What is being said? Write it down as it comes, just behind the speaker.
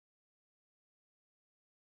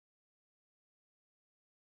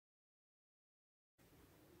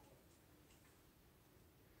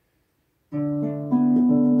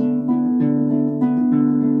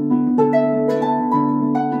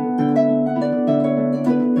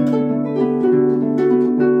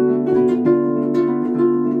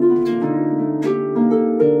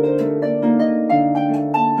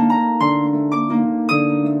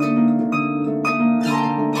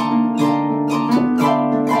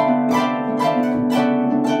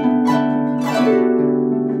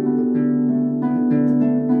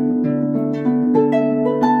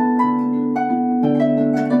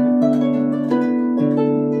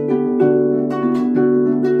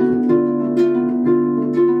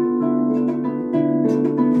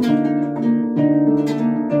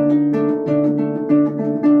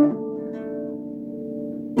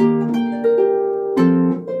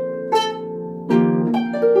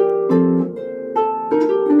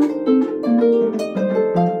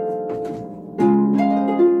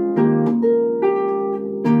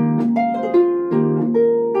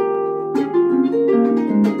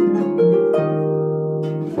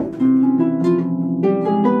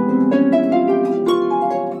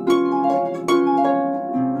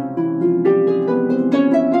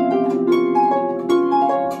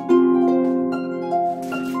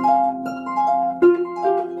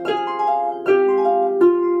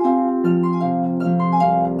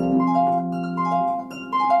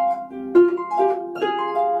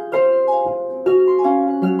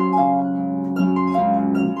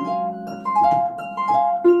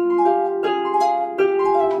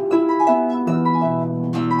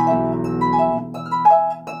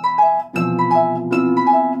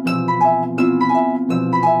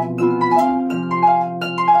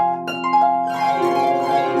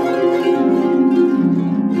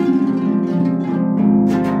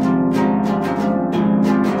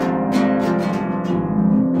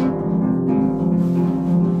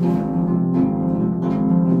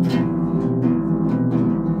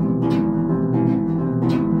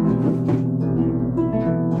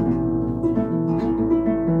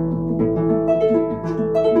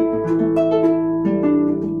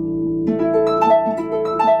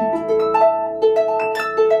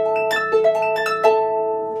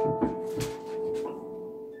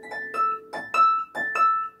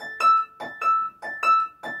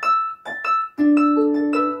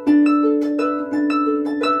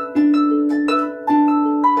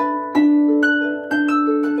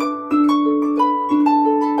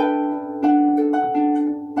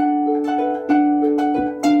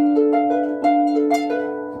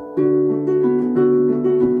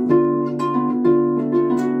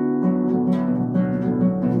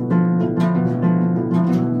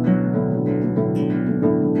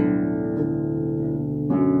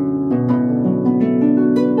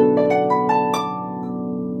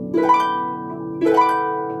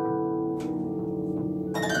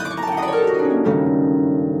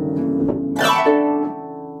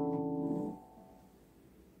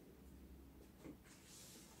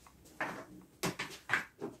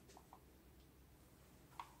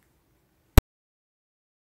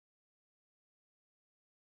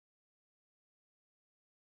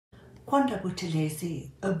Kwanda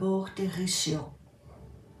Buthelezi aboard the Risio.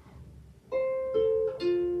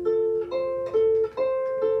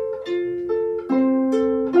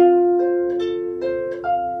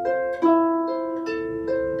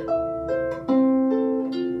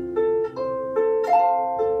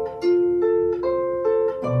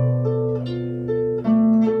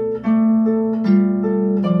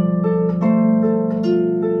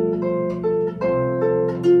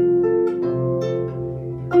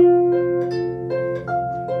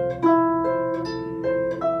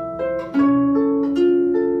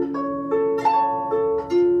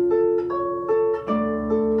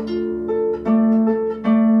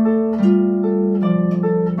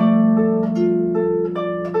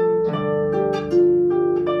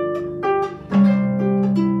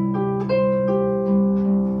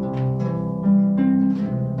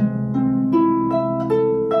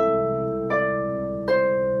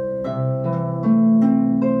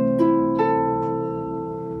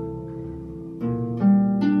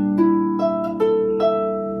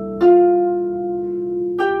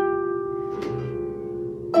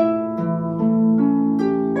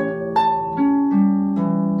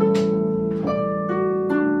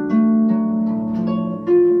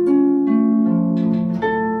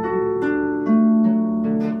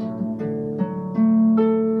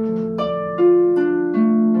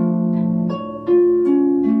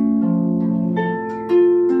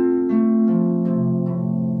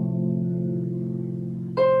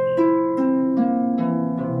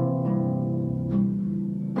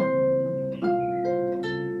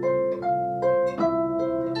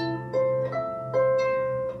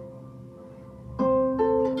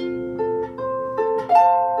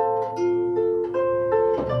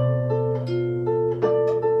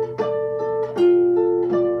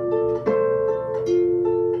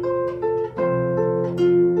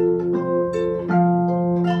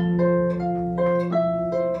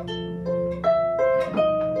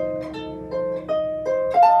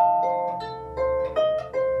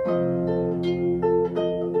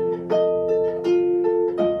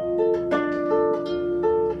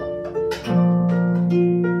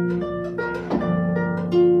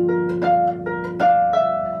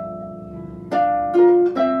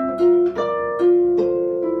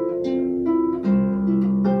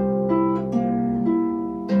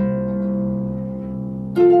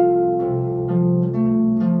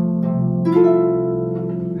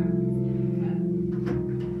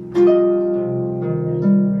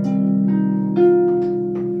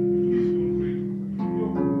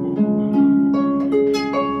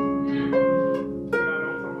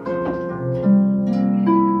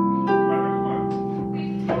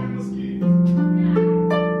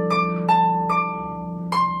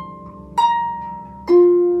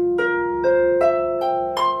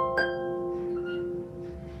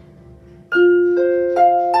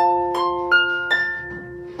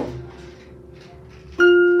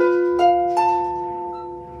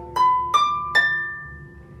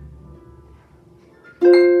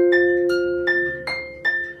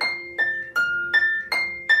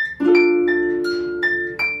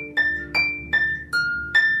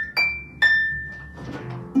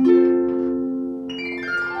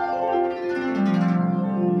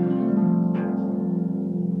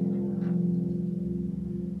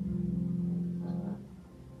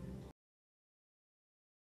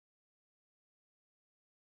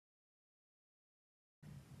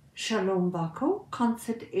 Shalom Bako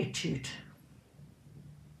Concert Etude.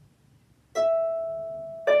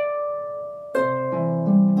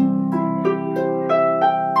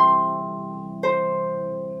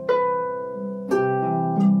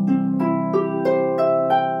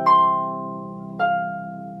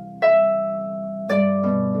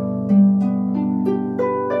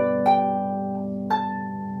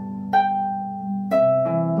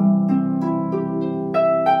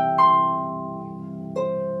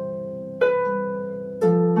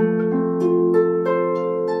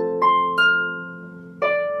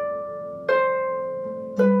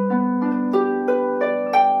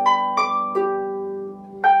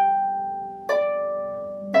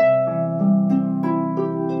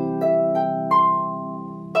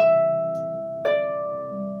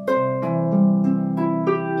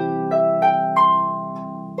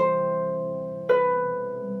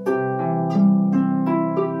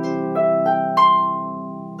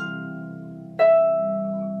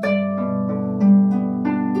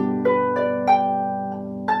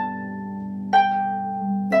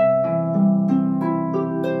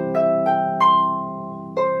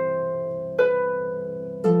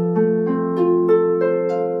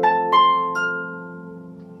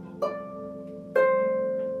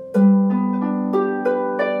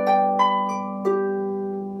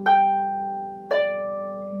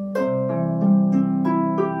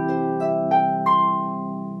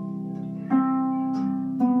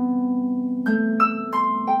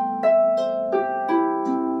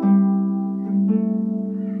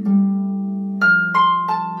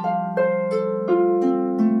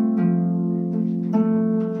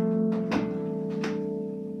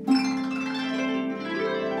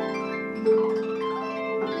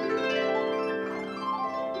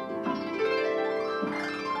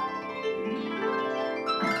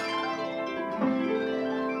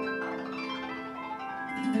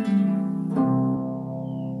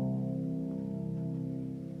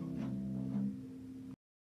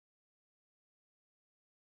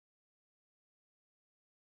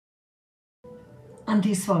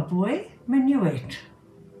 Andiswa Booi, Minuet.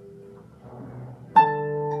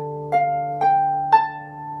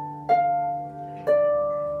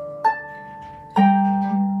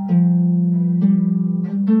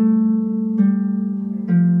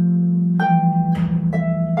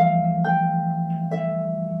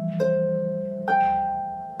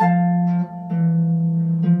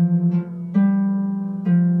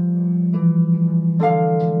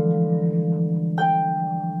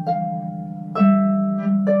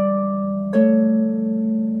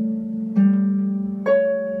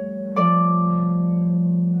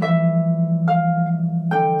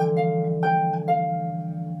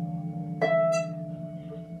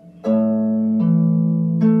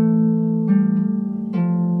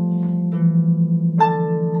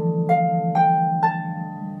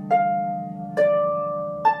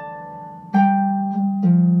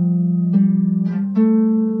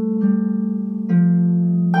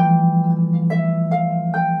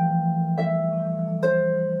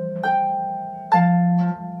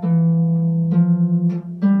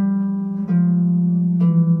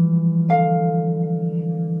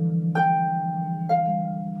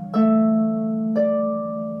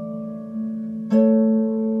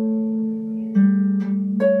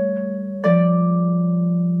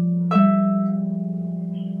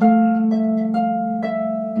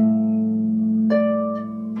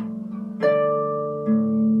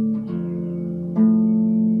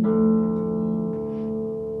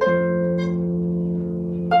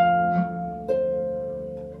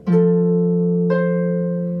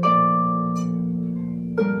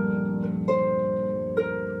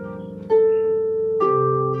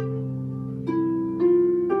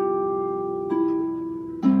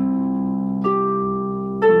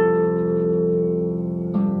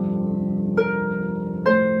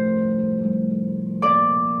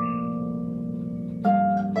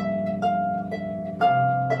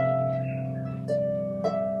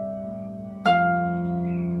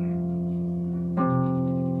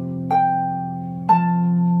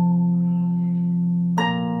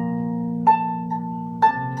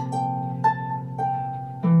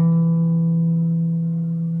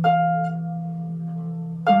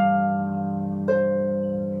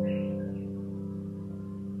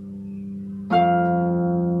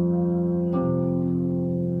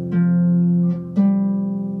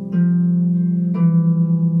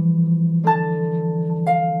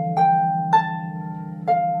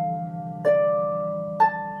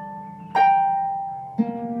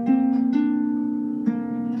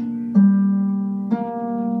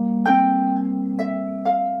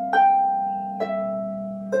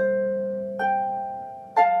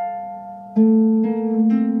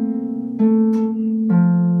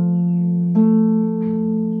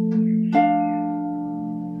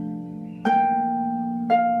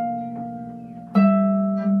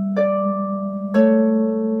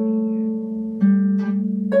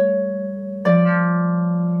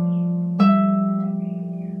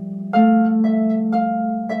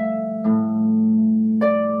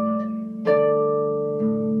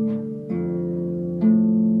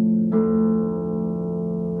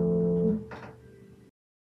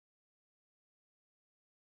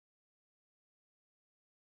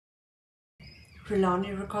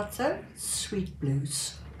 Rhulani Rikhotso, Sweet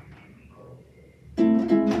Blues.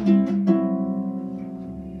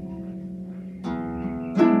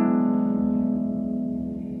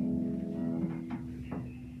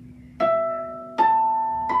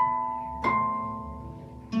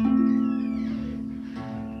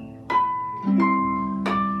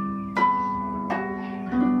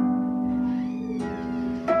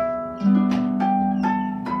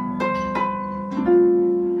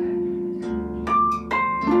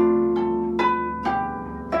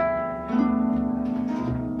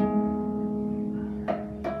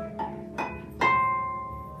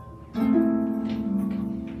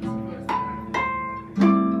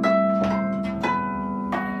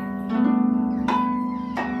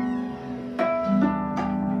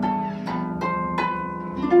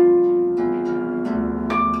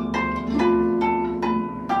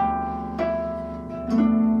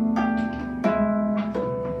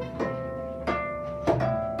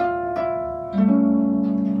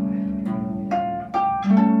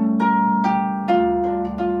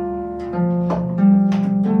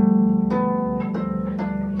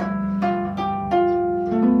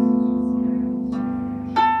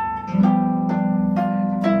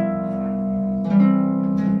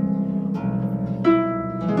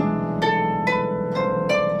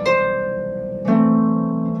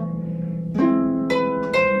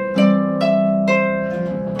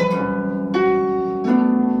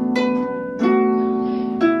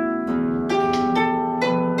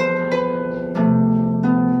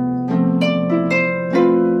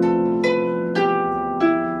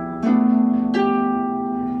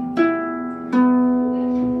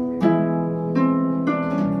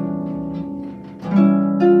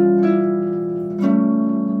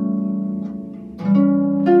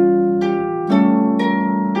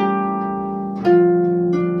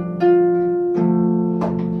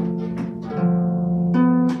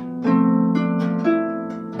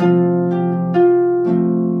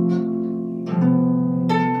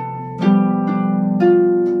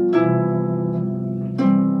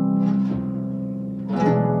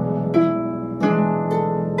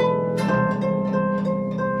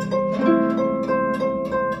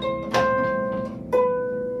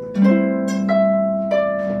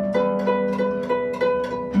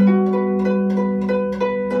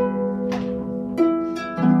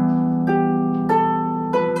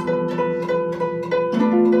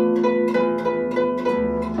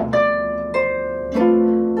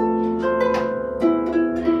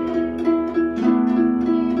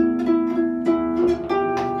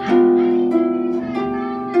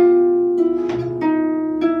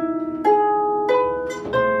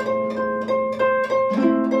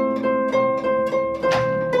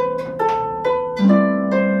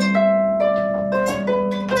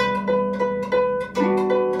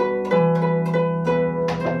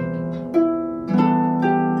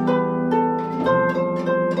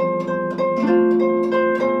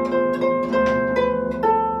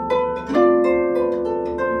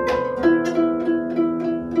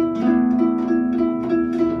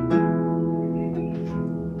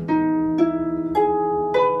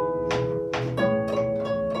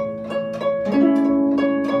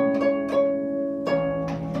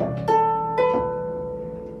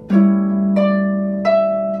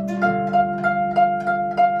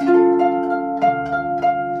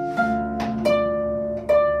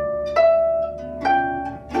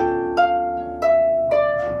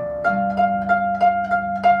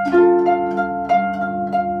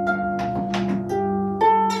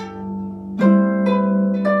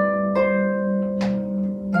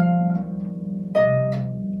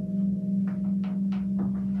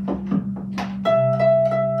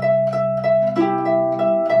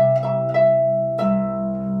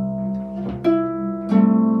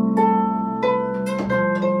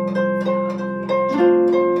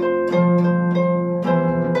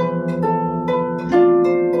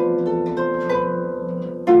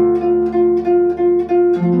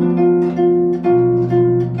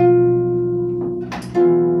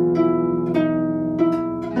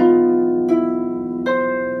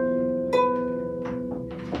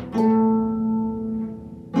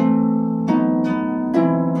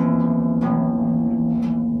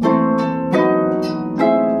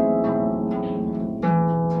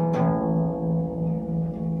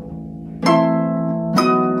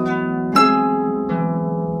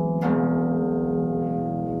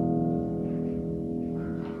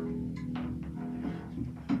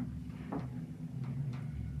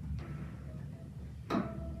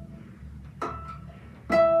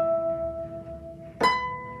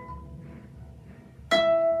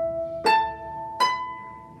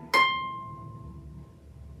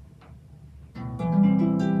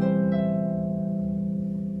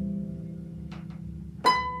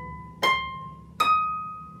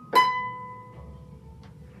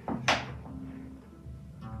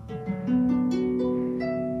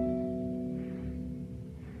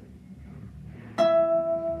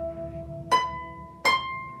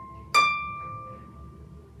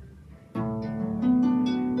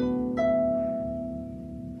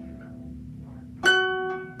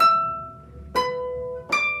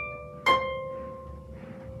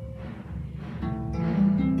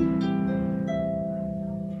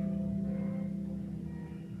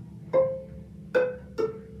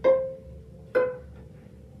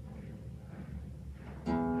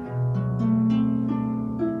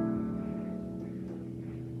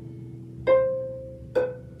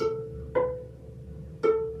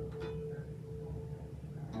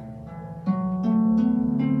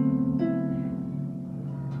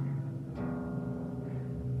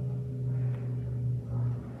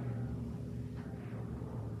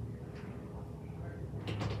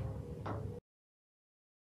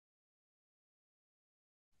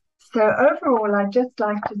 So overall, I'd just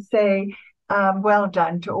like to say well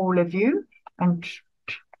done to all of you, and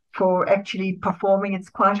for actually performing. It's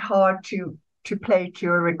quite hard to play to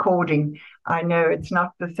a recording. I know it's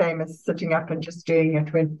not the same as sitting up and just doing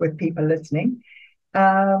it with people listening.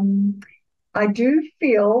 I do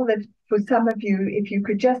feel that for some of you, if you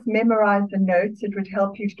could just memorize the notes, it would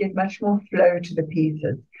help you to get much more flow to the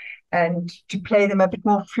pieces and to play them a bit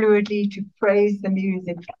more fluidly, to phrase the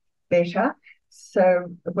music better.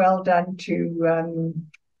 So well done to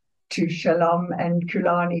Shalom and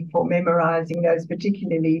Rhulani for memorizing those,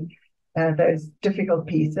 particularly those difficult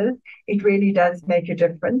pieces. It really does make a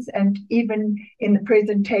difference. And even in the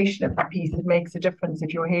presentation of the piece, it makes a difference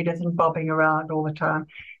if your head isn't bobbing around all the time.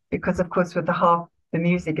 Because, of course, with the harp, the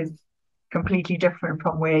music is completely different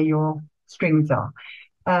from where your strings are.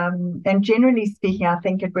 And generally speaking, I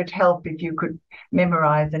think it would help if you could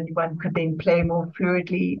memorize and one could then play more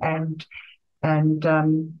fluidly and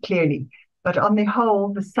clearly. But on the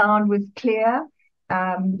whole, the sound was clear.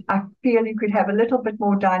 I feel you could have a little bit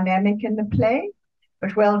more dynamic in the play,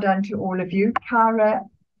 but well done to all of you. Keira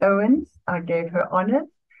Owens, I gave her honors.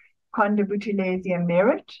 Kwanda Buthelezi, a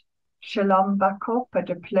merit. Shalom Bako, a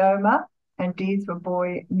diploma. Andiswa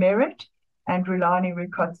Booi, merit. And Rhulani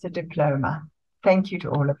Rikhotso, diploma. Thank you to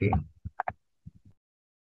all of you.